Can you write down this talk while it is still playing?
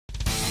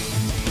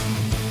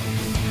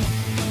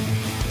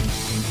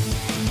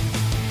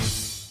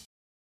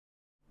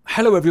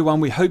Hello everyone,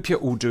 we hope you're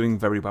all doing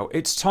very well.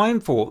 It's time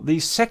for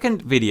the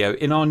second video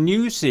in our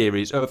new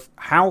series of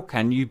how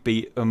can you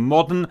beat a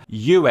modern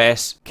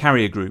US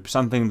carrier group,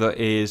 something that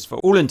is for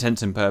all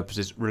intents and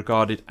purposes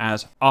regarded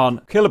as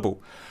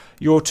unkillable.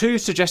 Your two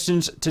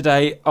suggestions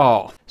today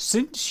are,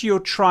 since you're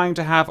trying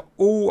to have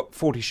all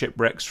 40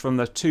 shipwrecks from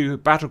the two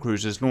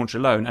battlecruisers launch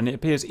alone, and it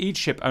appears each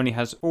ship only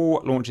has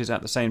 4 launches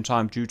at the same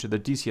time due to the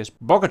DCS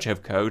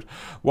Bogachev code,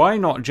 why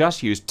not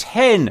just use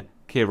 10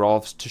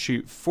 Kirovs to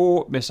shoot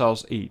 4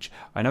 missiles each?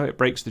 I know it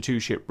breaks the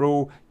 2-ship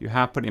rule you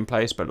have put in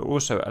place, but it will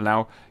also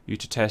allow you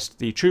to test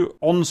the true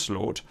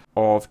onslaught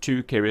of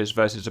 2 carriers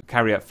versus a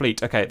carrier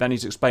fleet. Okay, that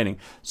needs explaining.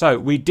 So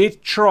we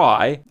did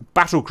try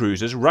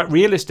battlecruisers,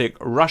 realistic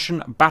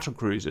Russian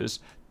battlecruisers,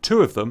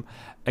 2 of them,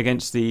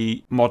 against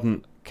the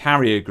modern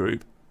carrier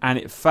group, and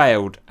it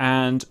failed.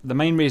 And the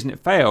main reason it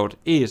failed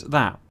is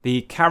that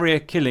the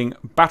carrier-killing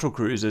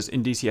battlecruisers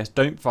in DCS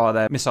don't fire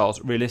their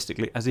missiles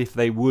realistically as if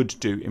they would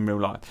do in real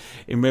life.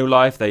 In real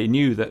life, they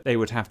knew that they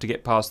would have to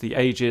get past the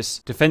Aegis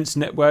defense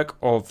network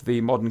of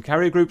the modern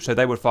carrier group, so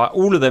they would fire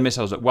all of their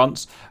missiles at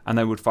once, and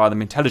they would fire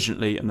them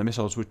intelligently, and the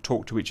missiles would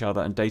talk to each other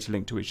and data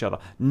link to each other.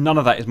 None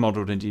of that is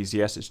modelled in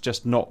DCS. It's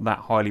just not that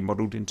highly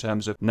modelled in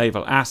terms of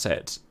naval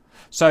assets.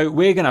 So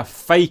we're going to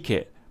fake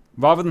it.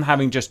 Rather than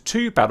having just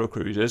 2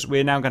 battlecruisers,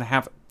 we're now going to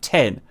have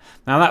 10.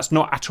 Now that's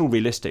not at all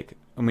realistic,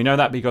 and we know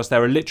that because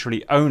there are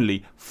literally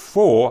only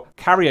 4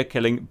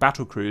 carrier-killing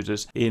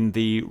battlecruisers in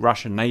the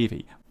Russian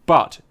Navy.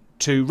 But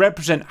to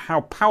represent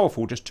how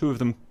powerful just 2 of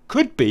them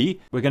could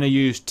be, we're going to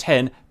use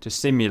 10 to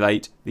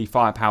simulate the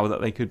firepower that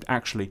they could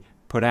actually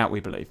put out, we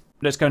believe.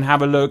 Let's go and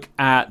have a look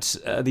at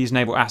these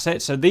naval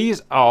assets. So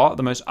these are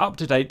the most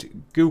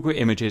up-to-date Google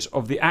images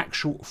of the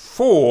actual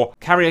 4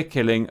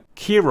 carrier-killing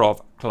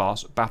Kirov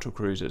class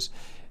battlecruisers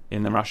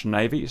in the Russian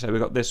Navy. So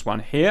we've got this one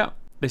here.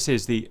 This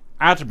is the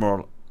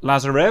Admiral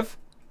Lazarev.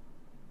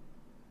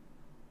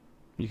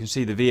 You can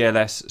see the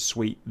VLS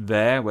suite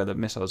there where the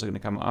missiles are going to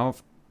come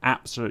off.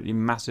 Absolutely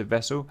massive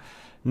vessel.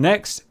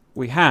 Next,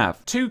 we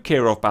have 2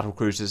 Kirov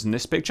battlecruisers in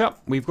this picture.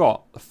 We've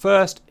got the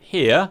first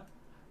here,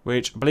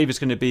 which I believe is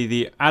going to be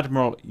the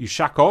Admiral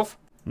Ushakov.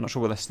 I'm not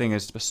sure what this thing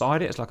is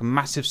beside it. It's like a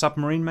massive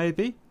submarine,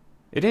 maybe?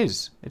 It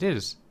is. It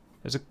is.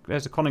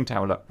 There's a conning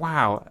tower. Look.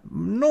 Wow.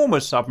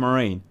 Enormous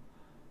submarine.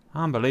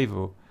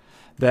 Unbelievable.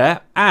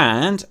 There.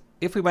 And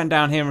if we went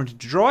down here into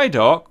dry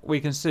dock, we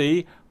can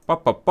see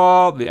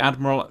the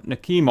Admiral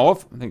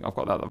Nakimov. I think I've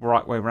got that the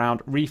right way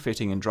around.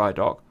 Refitting in dry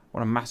dock.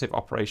 What a massive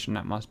operation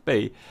that must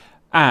be.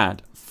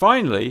 And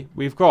finally,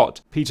 we've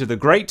got Peter the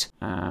Great.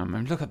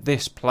 And look at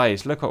this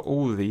place. Look at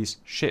all of these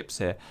ships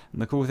here.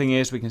 And the cool thing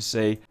is we can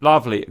see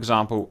lovely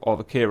example of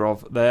a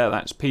Kirov there.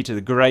 That's Peter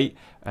the Great.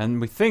 And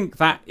we think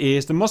that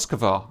is the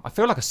Moskva. I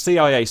feel like a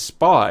CIA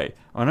spy.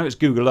 I know it's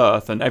Google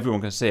Earth and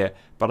everyone can see it,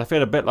 but I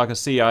feel a bit like a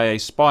CIA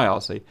spy, I'll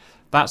see.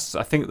 That's,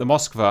 I think, the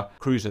Moskva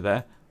cruiser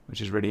there,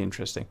 which is really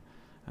interesting.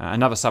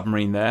 Another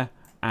submarine there.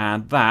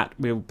 And that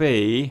will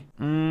be...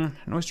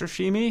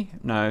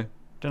 Nostroshimi? No.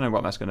 Don't know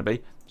what that's going to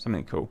be.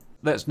 Something cool.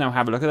 Let's now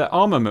have a look at that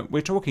armament.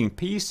 We're talking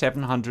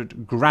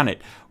P-700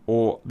 Granite,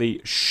 or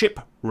the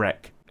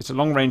Shipwreck. It's a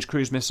long-range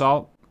cruise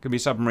missile. Can be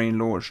submarine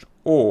launched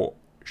or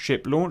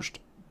ship launched.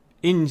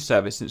 In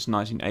service since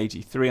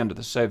 1983 under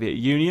the Soviet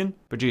Union.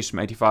 Produced from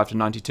 85 to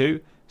 92.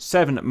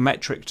 7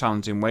 metric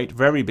tons in weight.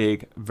 Very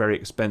big, very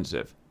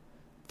expensive.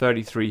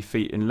 33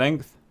 feet in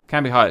length.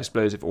 Can be high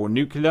explosive or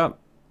nuclear.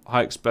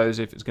 High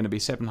explosive is going to be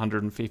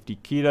 750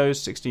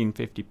 kilos,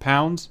 1650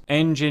 pounds.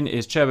 Engine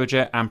is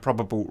turbojet and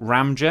probable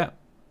ramjet.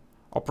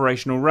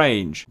 Operational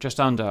range, just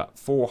under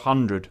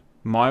 400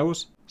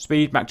 miles.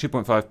 Speed, Mach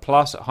 2.5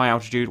 plus at high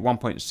altitude,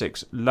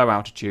 1.6 low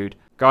altitude.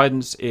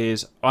 Guidance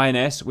is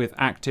INS with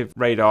active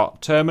radar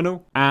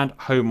terminal and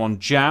home on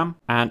jam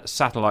and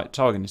satellite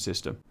targeting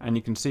system. And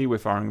you can see we're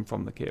firing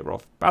from the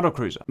Kirov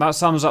battlecruiser. That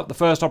sums up the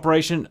first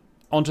operation.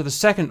 Onto the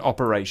second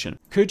operation.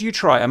 Could you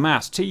try a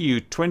mass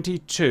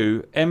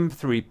Tu-22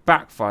 M3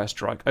 backfire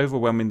strike,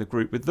 overwhelming the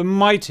group with the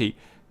mighty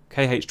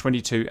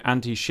Kh-22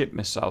 anti-ship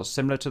missiles,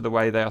 similar to the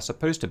way they are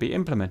supposed to be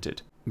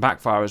implemented?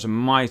 Backfire is a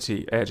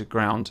mighty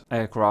air-to-ground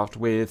aircraft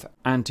with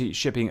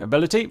anti-shipping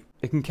ability.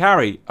 It can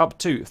carry up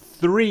to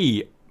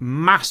 3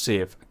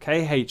 massive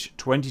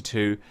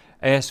Kh-22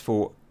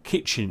 AS-4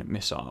 kitchen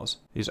missiles.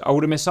 These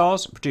older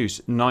missiles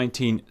produced in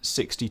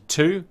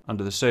 1962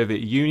 under the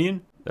Soviet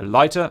Union. They're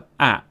lighter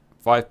at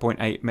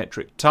 5.8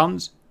 metric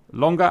tons,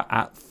 longer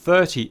at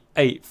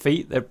 38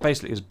 feet. They're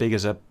basically as big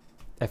as a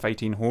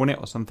F-18 Hornet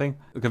or something.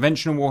 The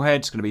conventional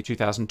warhead is going to be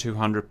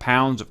 2,200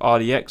 pounds of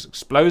RDX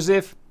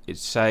explosive.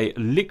 It's a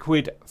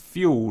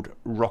liquid-fueled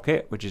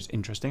rocket, which is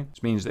interesting.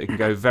 This means that it can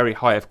go very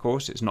high, of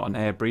course. It's not an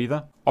air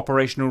breather.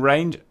 Operational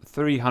range,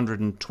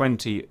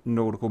 320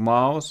 nautical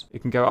miles.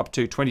 It can go up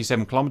to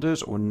 27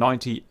 kilometers or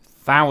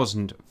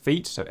 90,000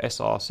 feet, so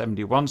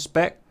SR-71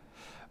 spec.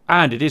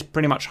 And it is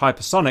pretty much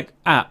hypersonic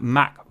at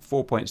Mach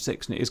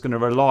 4.6, and it is going to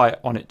rely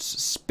on its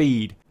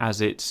speed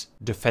as its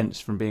defense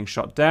from being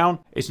shot down.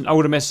 It's an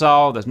older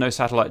missile. There's no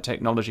satellite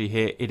technology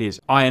here. It is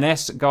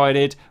INS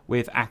guided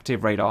with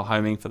active radar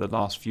homing for the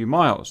last few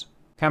miles.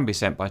 can be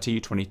sent by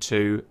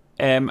Tu-22,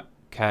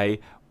 MK,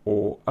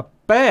 or a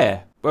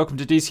Bear. Welcome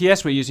to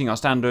DCS. We're using our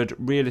standard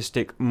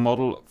realistic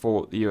model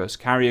for the US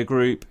carrier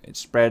group. It's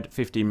spread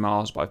 15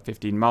 miles by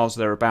 15 miles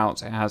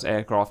thereabouts. It has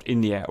aircraft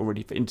in the air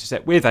already for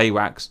intercept with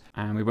AWACS.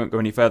 And we won't go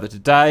any further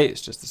today.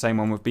 It's just the same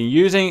one we've been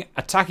using.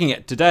 Attacking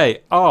it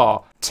today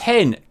are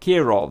 10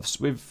 Kirovs.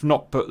 We've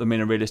not put them in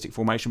a realistic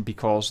formation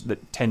because the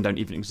 10 don't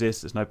even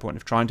exist. There's no point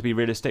of trying to be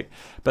realistic.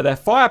 But their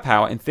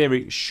firepower, in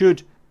theory,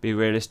 should be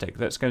realistic.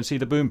 Let's go and see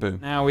the boom boom.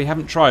 Now, we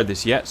haven't tried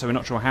this yet, so we're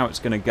not sure how it's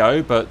going to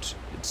go, but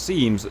it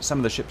seems that some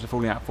of the ships are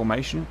falling out of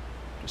formation.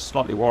 Just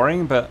slightly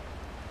worrying, but...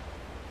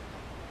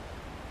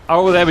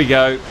 oh, there we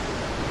go.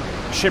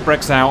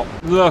 Shipwrecks out.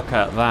 Look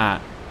at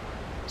that.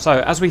 So,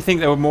 as we think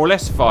there were more or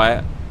less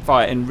fire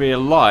in real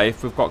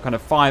life, we've got kind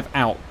of 5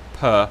 out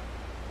per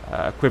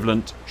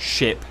equivalent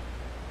ship.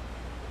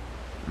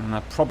 And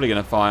they're probably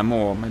going to fire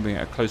more. Maybe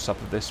get a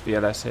close-up of this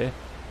VLS here.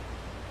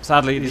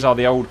 Sadly, these are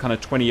the old kind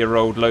of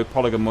 20-year-old low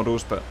polygon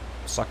models, but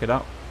suck it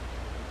up.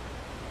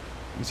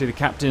 You can see the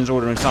captain's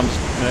ordering some.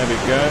 There we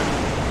go.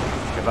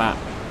 Look at that.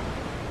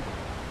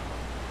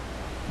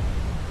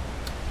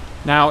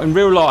 Now, in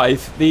real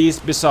life,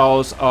 these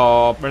missiles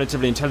are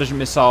relatively intelligent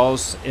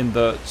missiles in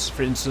that,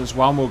 for instance,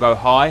 one will go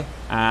high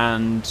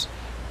and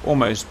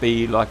almost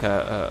be like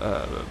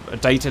a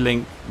data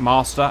link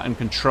master and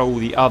control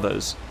the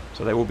others.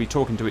 So they will be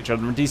talking to each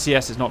other. And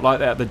DCS is not like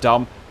that. They're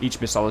dumb. Each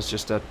missile is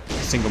just a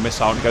single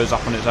missile and goes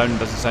up on its own and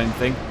does its own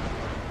thing.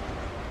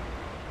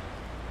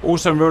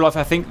 Also in real life,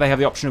 I think they have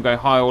the option of going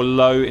high or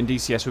low. In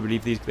DCS, we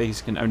believe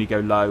these can only go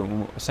low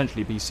and will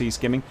essentially be sea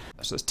skimming.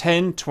 So it's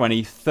 10,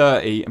 20,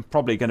 30, and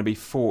probably going to be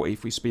 40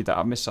 if we speed that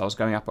up. Missiles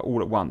going up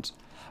all at once.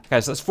 Okay,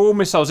 so that's 4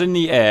 missiles in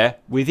the air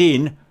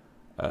within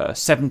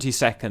 70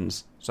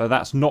 seconds. So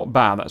that's not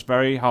bad. That's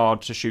very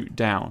hard to shoot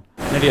down.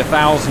 Nearly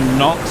 1,000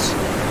 knots.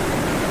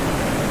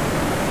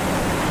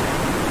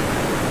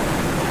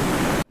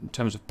 In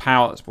terms of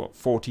power, that's what,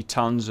 40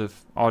 tons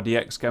of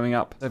RDX going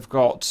up. They've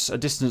got a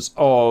distance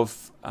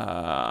of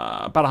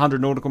about 100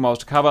 nautical miles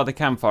to cover. They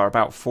can fire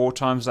about 4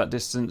 times that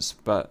distance,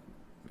 but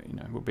you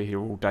know, we'll be here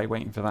all day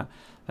waiting for that.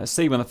 Let's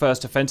see when the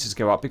first defences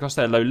go up because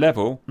they're low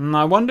level. And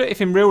I wonder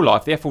if in real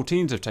life the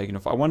F-14s have taken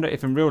off. I wonder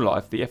if in real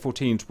life the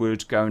F-14s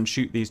would go and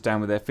shoot these down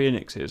with their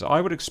Phoenixes.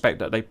 I would expect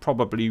that they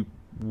probably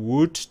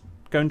would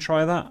go and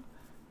try that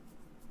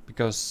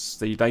because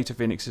the later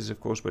Phoenixes,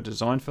 of course, were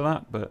designed for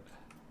that, but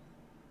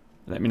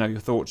let me know your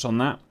thoughts on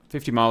that.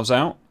 50 miles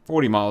out,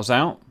 40 miles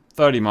out,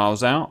 30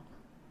 miles out.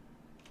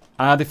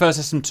 The first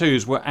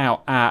SM2s were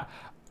out at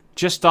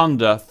just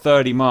under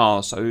 30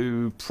 miles.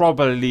 So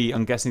probably,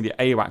 I'm guessing the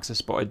AWACS has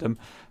spotted them,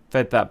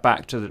 fed that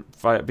back to the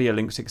via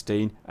Link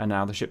 16, and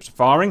now the ships are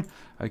firing.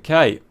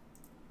 Okay,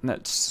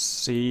 let's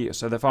see.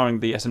 So they're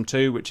firing the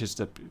SM2, which is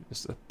the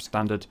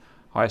standard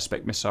highest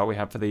spec missile we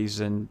have for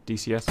these in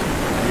DCS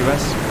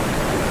US.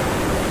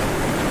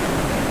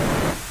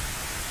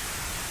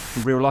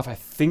 In real life, I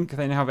think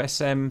they now have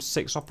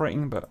SM6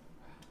 operating, but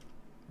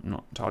I'm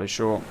not entirely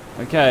sure.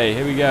 Okay,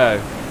 here we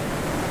go.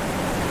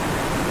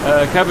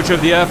 Curvature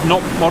of the Earth,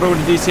 not modelled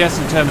in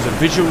DCS in terms of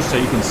visuals, so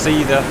you can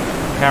see the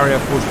carrier.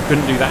 Of course, you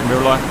couldn't do that in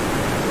real life.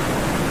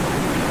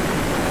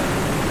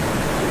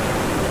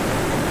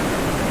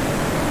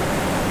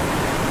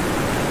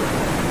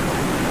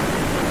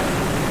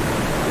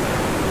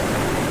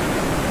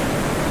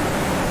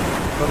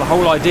 But the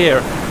whole idea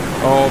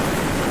of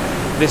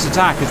this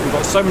attack is we've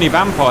got so many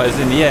vampires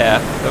in the air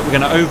that we're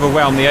going to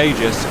overwhelm the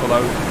Aegis,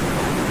 although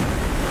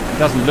it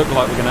doesn't look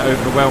like we're going to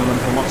overwhelm them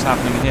from what's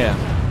happening here.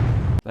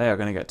 They are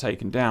going to get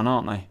taken down,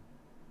 aren't they?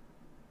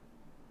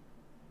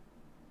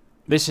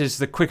 This is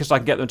the quickest I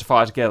can get them to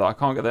fire together. I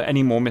can't get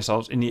any more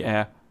missiles in the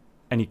air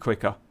any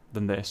quicker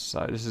than this,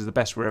 so this is the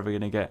best we're ever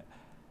going to get.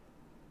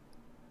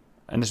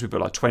 Unless we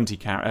put like 20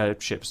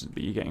 ships,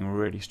 but you're getting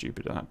really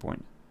stupid at that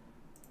point.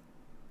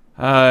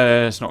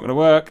 It's not going to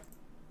work.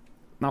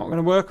 Not going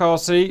to work,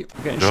 RC.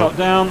 We're getting shot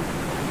down.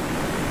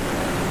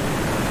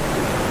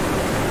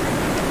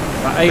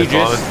 That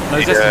Aegis,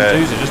 those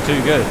SM2s are just too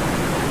good.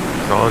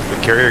 As long as the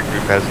carrier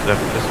group has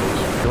enough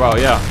missiles. Well,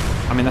 yeah.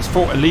 I mean, that's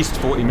at least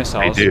 40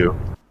 missiles. They do.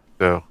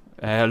 So.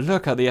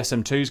 Look at the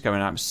SM2s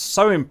going out. It's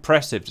so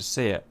impressive to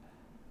see it.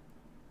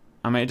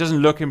 I mean, it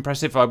doesn't look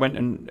impressive if I went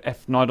and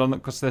F9'd on them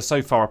because they're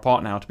so far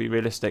apart now, to be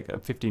realistic.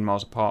 At 15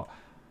 miles apart,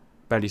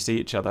 barely see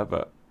each other,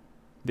 but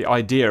the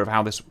idea of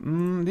how this...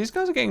 these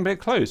guys are getting a bit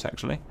close,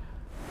 actually.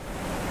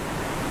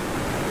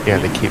 Yeah,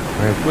 they keep...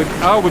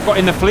 we've got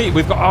in the fleet.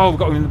 We've got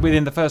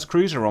within the first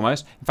cruiser,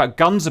 almost. In fact,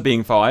 guns are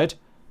being fired.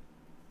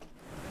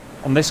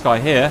 On this guy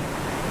here.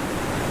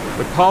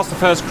 We're past the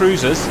first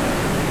cruisers.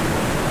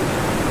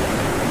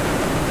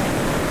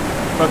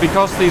 But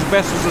because these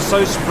vessels are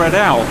so spread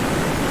out,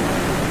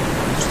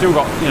 we've still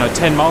got,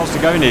 10 miles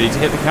to go nearly to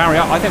hit the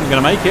carrier. I think we're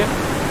going to make it.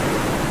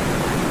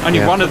 Only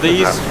one of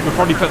these will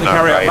probably put the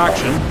carrier out of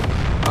action.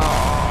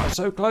 Oh,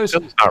 so close.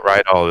 It's not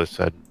right all of a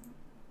sudden.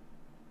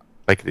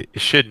 Like,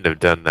 it shouldn't have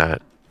done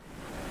that.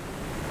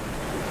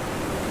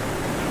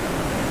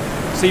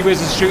 Sea Whiz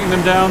is shooting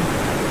them down.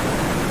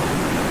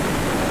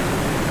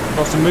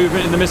 Got some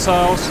movement in the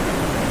missiles.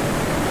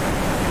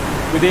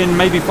 Within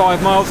maybe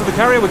 5 miles of the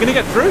carrier, we're going to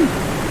get through.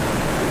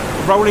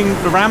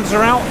 The rams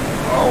are out.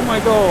 Oh my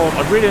god,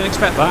 I really didn't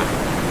expect that.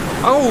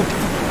 Oh!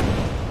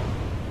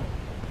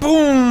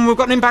 Boom! We've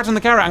got an impact on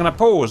the carrier. I'm going to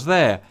pause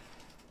there.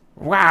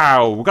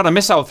 Wow, we've got a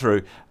missile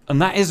through.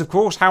 And that is, of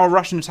course, how a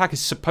Russian attack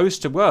is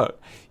supposed to work.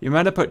 You're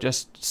meant to put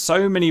just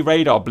so many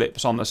radar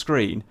blips on the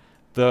screen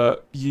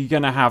that you're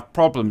going to have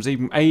problems.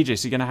 Even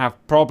Aegis, you're going to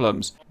have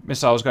problems.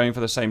 Missiles going for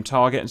the same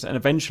target and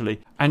eventually.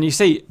 And you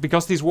see,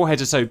 because these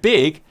warheads are so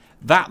big,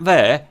 that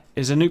there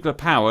is a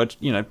nuclear-powered,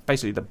 you know,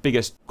 basically the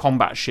biggest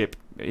combat ship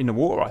in the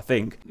war, I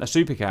think. A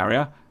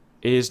supercarrier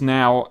is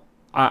now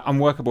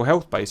unworkable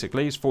health,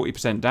 basically. He's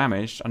 40%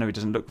 damaged. I know he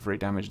doesn't look very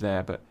damaged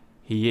there, but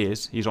he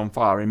is. He's on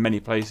fire in many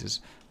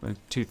places. When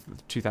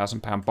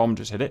 2,000-pound bomb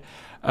just hit it.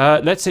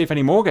 Let's see if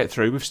any more get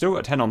through. We've still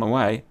got 10 on the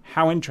way.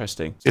 How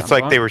interesting. It's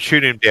like they were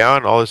shooting him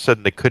down. All of a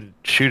sudden, they couldn't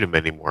shoot him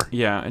anymore.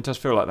 Yeah, it does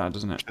feel like that,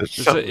 doesn't it?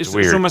 It's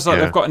weird. It's almost like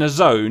they've got in a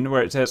zone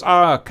where it says,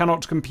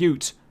 cannot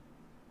compute.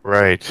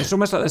 Right. It's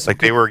almost like this. Like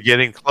they were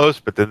getting close,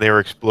 but then they were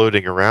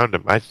exploding around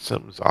him.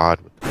 Something's odd.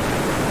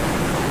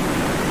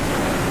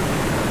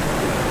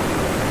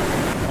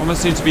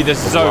 Almost seems to be this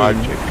zone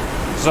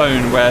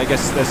where I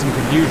guess there's some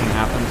confusion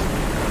happens.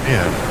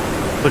 Yeah.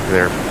 Look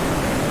there.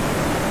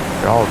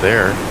 They're all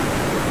there.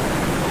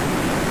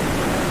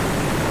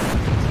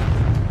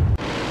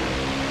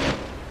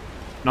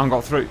 None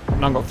got through.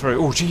 None got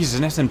through. Oh, Jesus,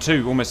 an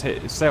SM2 almost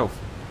hit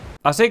itself.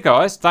 That's it,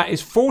 guys. That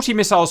is 40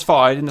 missiles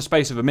fired in the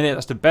space of a minute.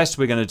 That's the best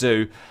we're going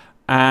to do.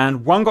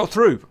 And one got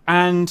through.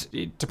 And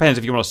it depends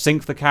if you want to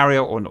sink the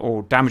carrier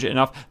or damage it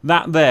enough.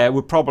 That there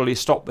would probably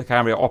stop the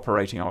carrier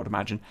operating, I would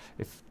imagine,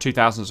 if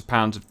 2,000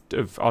 pounds of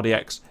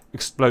RDX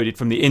exploded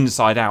from the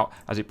inside out,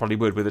 as it probably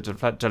would with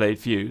a delayed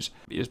fuse.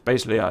 It's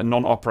basically a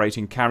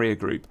non-operating carrier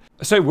group.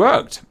 So it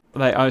worked.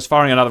 I was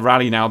firing another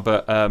rally now,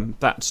 but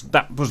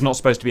that was not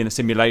supposed to be in a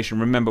simulation.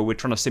 Remember, we're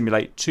trying to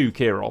simulate 2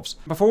 Kirovs.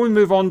 Before we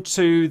move on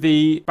to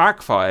the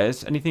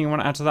backfires, anything you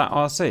want to add to that,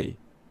 RC?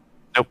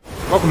 Nope.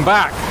 Welcome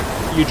back.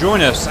 You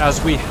join us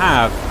as we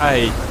have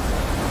a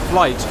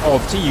flight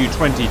of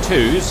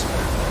Tu-22s.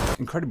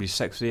 Incredibly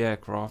sexy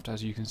aircraft,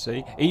 as you can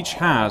see. Each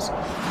has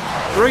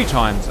 3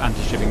 times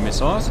anti-shipping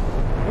missiles.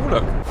 Oh,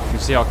 look. You can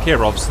see our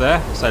Kirovs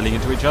there, sailing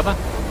into each other.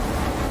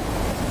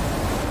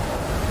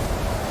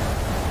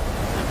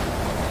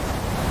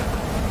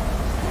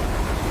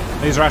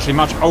 These are actually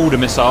much older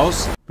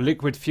missiles.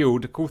 Liquid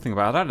fueled. The cool thing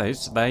about that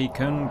is they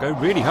can go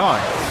really high.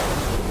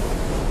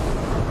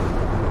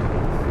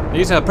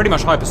 These are pretty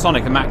much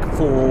hypersonic, a Mach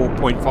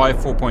 4.5,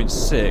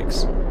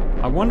 4.6.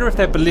 I wonder if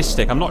they're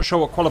ballistic. I'm not sure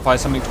what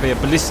qualifies something to be a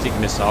ballistic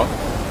missile,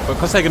 but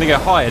because they're going to go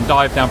high and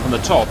dive down from the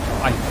top,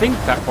 I think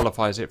that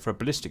qualifies it for a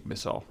ballistic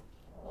missile.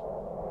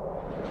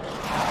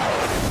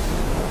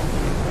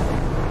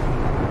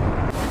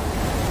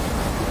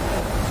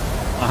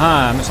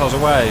 Aha, missiles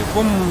away.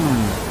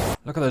 Boom!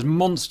 Look at those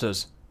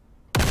monsters.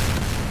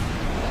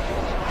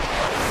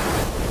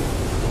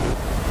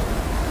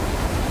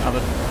 Another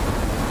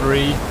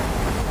 3.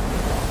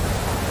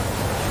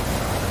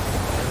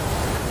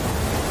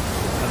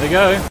 There they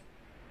go.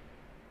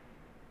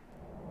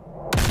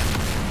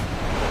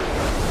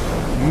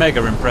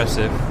 Mega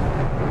impressive.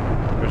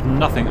 There's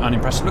nothing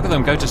unimpressive. Look at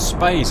them go to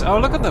space. Oh,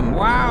 look at them.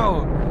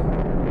 Wow.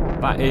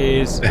 That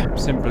is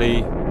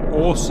simply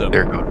awesome.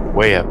 They're going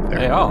way up there.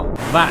 They are.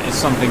 That is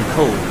something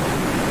cool.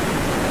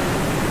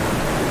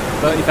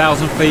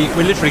 30,000 feet.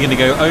 We're literally going to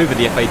go over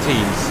the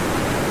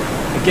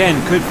F-18s.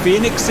 Again, could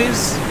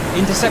Phoenixes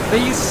intercept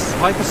these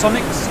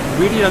hypersonics?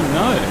 Really don't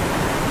know.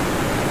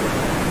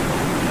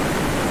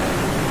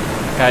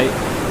 Okay,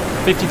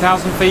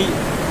 50,000 feet.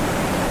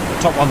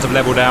 Top ones have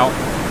leveled out.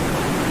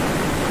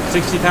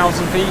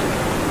 60,000 feet.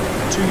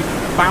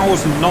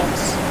 2,000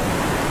 knots.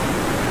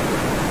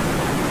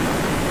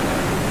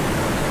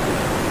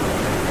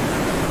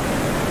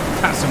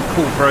 That's some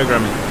cool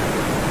programming.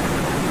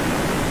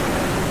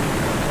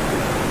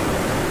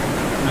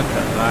 Look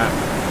at that.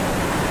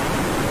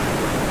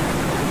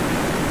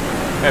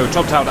 Okay, we're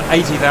topped out at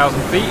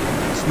 80,000 feet.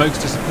 Smoke's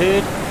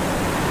disappeared.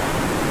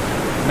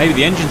 Maybe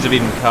the engines have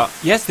even cut.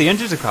 Yes, the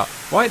engines are cut.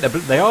 Right,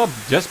 they are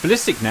just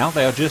ballistic now.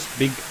 They are just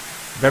big,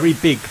 very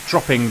big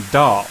dropping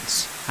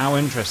darts. How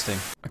interesting.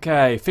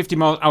 Okay, 50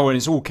 miles. Oh, and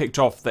it's all kicked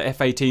off. The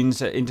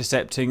F-18s are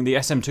intercepting the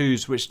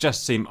SM-2s, which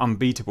just seem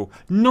unbeatable.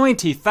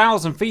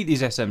 90,000 feet,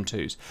 these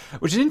SM-2s.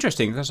 Which is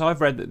interesting, because I've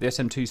read that the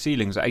SM-2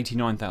 ceilings are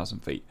 89,000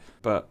 feet.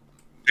 But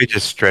they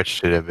just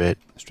stretched it a bit.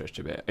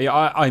 Yeah,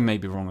 I may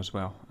be wrong as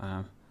well.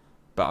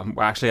 But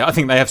well, actually, I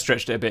think they have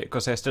stretched it a bit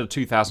because they're still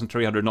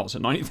 2,300 knots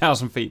at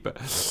 90,000 feet.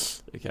 But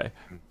okay,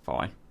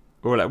 fine.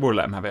 We'll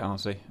let them have it,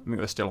 honestly. I think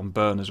they're still on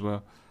burn as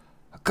well.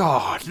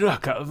 God,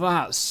 look at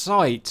that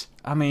sight.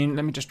 I mean,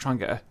 let me just try and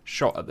get a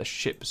shot at the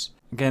ships.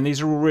 Again, these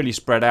are all really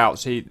spread out,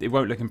 so it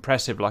won't look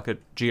impressive like a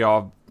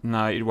GR.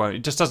 No, it won't.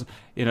 It just doesn't.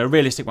 You know, a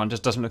realistic one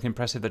just doesn't look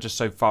impressive. They're just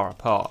so far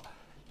apart.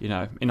 You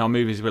know, in our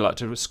movies, we like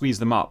to squeeze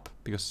them up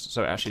because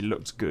so it actually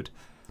looks good.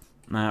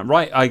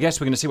 Right, I guess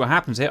we're going to see what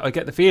happens here. I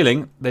get the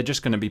feeling they're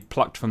just going to be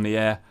plucked from the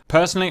air.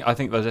 Personally, I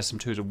think those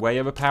SM2s are way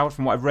overpowered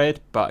from what I've read,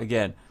 but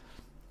again,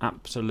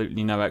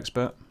 absolutely no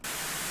expert.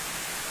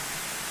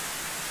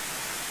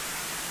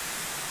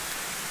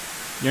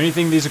 The only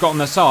thing these have got on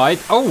their side...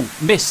 Oh,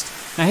 missed.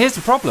 Now here's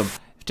the problem.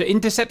 To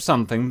intercept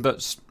something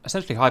that's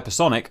essentially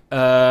hypersonic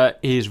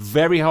is a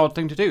very hard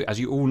thing to do, as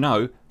you all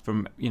know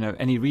from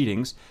any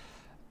readings.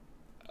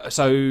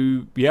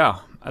 So, yeah,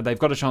 they've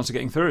got a chance of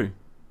getting through.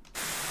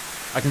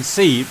 I can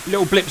see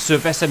little blips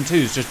of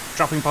SM2s just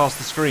dropping past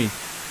the screen,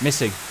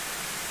 missing.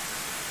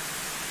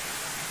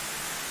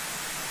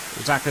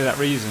 Exactly that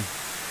reason.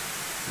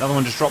 Another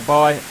one just dropped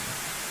by.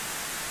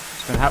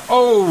 It's going to happen.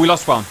 Oh, we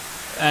lost one.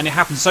 And it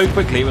happened so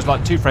quickly, it was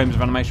like 2 frames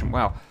of animation.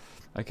 Wow.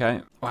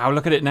 Okay. Wow,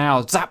 look at it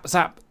now. Zap,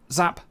 zap,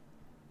 zap,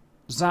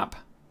 zap.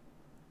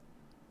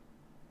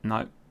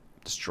 No.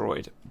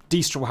 Destroyed.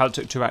 Destroyed. How it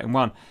took 2 out in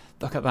 1.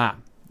 Look at that.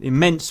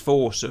 Immense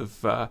force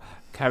of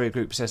carrier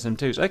groups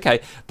SM2s. Okay,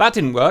 that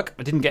didn't work.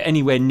 I didn't get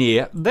anywhere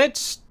near.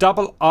 Let's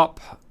double up.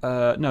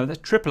 No,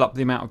 let's triple up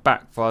the amount of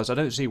backfires. I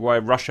don't see why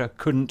Russia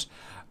couldn't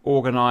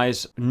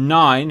organise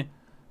 9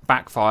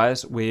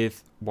 backfires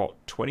with, what,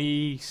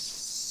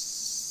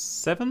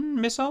 27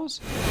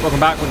 missiles? Welcome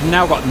back. We've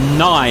now got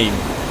 9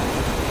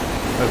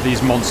 of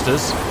these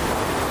monsters.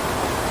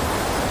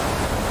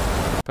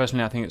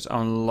 Personally, I think it's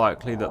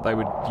unlikely that they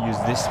would use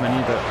this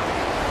many, but...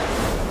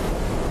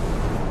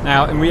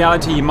 Now, in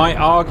reality, you might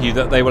argue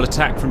that they will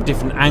attack from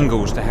different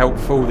angles to help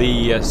fool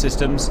the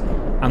systems,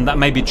 and that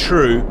may be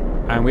true,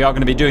 and we are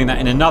going to be doing that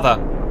in another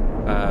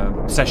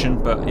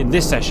session, but in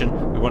this session,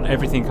 we want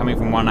everything coming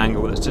from one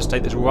angle. Let's just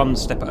take this one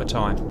step at a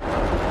time.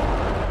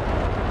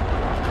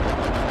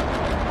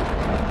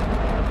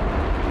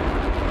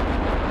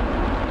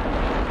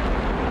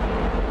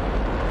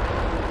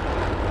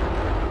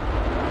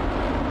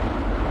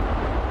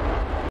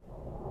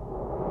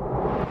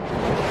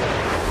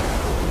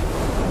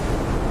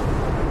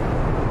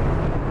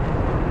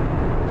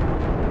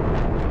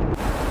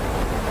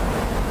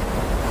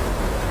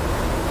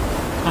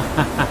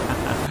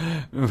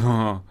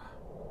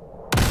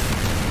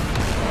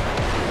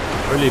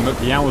 Holy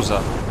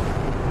McYowza.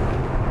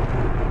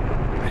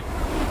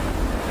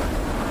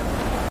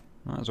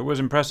 That's always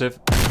impressive.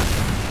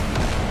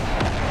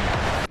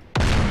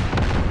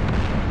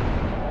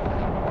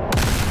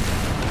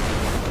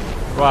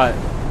 Right,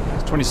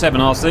 it's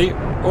 27 RC.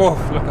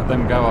 Oh, look at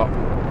them go up.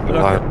 Look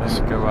at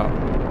them go up.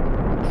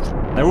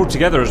 They're all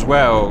together as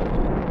well.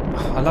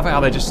 I love it how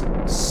they just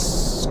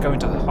go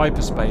into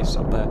hyperspace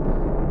up there.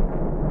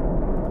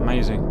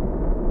 Amazing.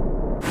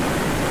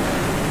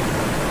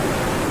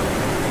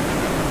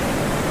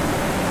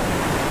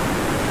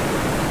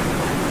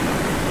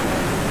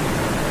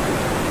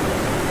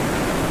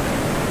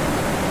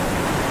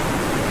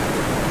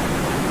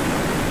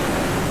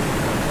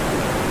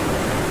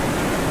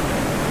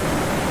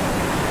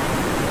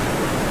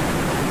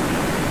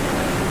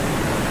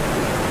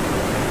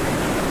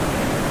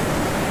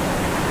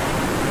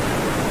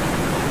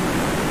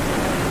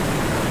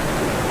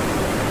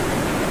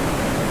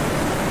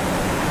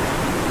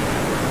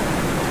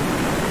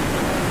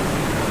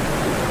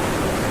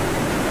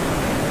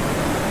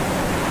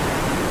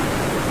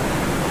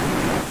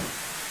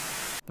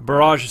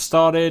 Barrage has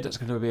started. It's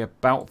going to be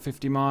about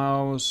 50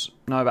 miles.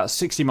 No, about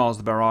 60 miles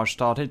the barrage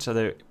started, so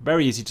they're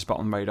very easy to spot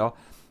on radar.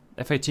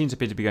 F-18s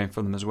appear to be going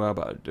for them as well,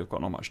 but they've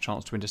got not much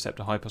chance to intercept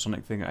a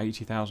hypersonic thing at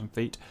 80,000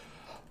 feet.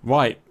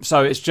 Right,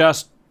 so it's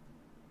just,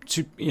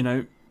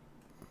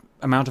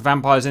 amount of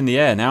vampires in the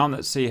air now.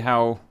 Let's see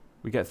how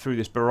we get through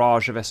this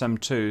barrage of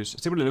SM2s.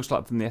 See what it looks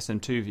like from the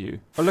SM2 view.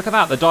 Oh, look at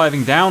that. They're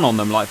diving down on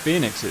them like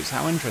phoenixes.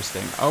 How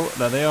interesting. Oh,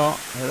 there they are.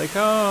 Here they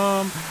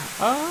come.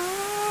 Ah!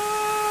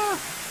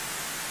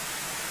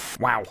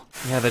 Wow.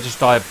 Yeah, they just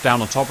dive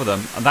down on top of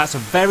them. And that's a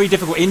very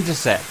difficult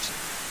intercept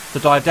to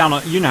dive down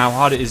on. You know how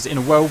hard it is in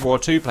a World War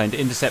II plane to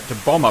intercept a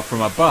bomber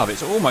from above.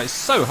 It's almost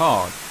so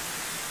hard.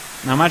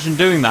 Now imagine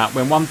doing that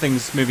when one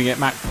thing's moving at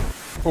Mach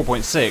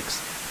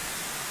 4.6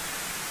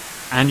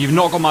 and you've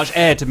not got much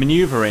air to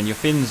manoeuvre in. Your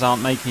fins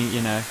aren't making,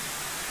 I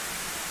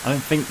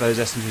don't think those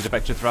SM2s are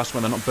vector thrust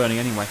when they're not burning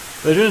anyway.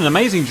 But they're doing an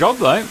amazing job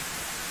though.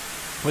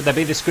 Would they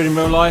be this good in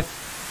real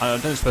life? I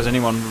don't suppose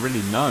anyone would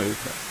really know.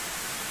 But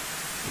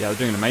yeah, they're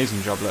doing an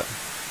amazing job, look.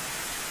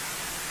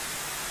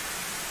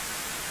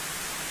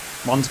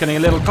 One's getting a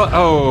little cut.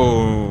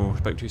 Oh,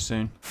 spoke too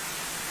soon.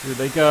 Here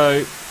they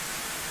go.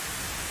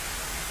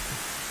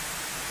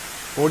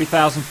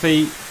 40,000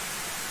 feet.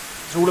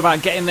 It's all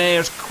about getting there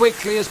as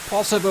quickly as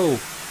possible.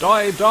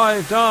 Dive,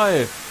 dive,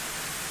 dive.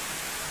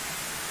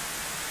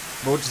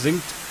 Board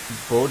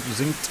zinked. Board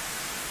zinked.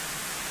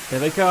 Here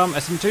they come.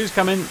 SM2's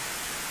coming.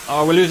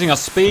 Oh, we're losing our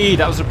speed.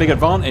 That was a big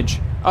advantage.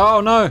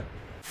 Oh, no.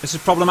 This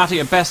is problematic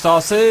at best,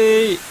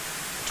 RC.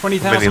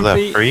 20,000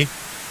 feet. 3?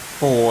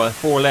 4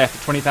 left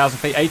at 20,000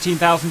 feet.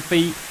 18,000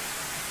 feet.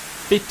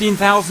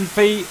 15,000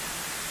 feet.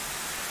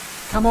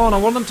 Come on, I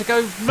want them to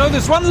go. No,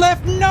 there's one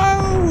left.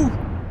 No!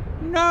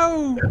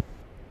 No!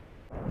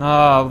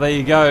 Oh, there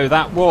you go.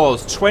 That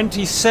was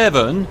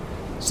 27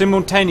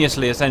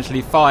 simultaneously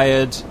essentially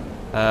fired,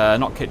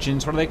 not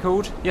kitchens, what are they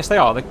called? Yes, they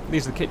are.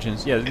 These are the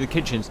kitchens. Yeah, the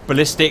kitchens.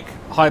 Ballistic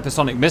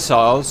hypersonic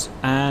missiles,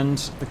 and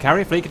the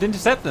carrier fleet could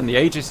intercept them. The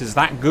Aegis is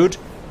that good,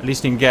 at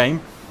least in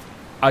game.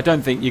 I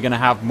don't think you're going to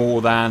have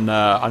more than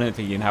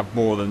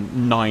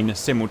 9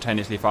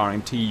 simultaneously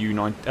firing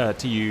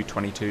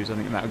Tu-22s. I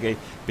think that would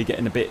be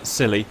getting a bit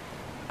silly.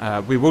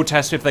 We will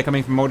test if they're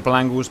coming from multiple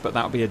angles, but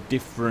that'll be a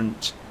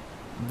different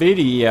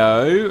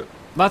video.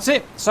 That's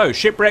it. So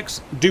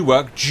shipwrecks do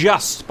work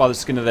just by the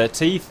skin of their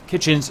teeth.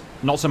 Kitchens,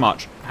 not so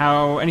much.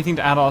 Anything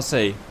to add,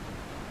 RC?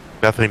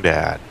 Nothing to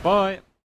add. Bye.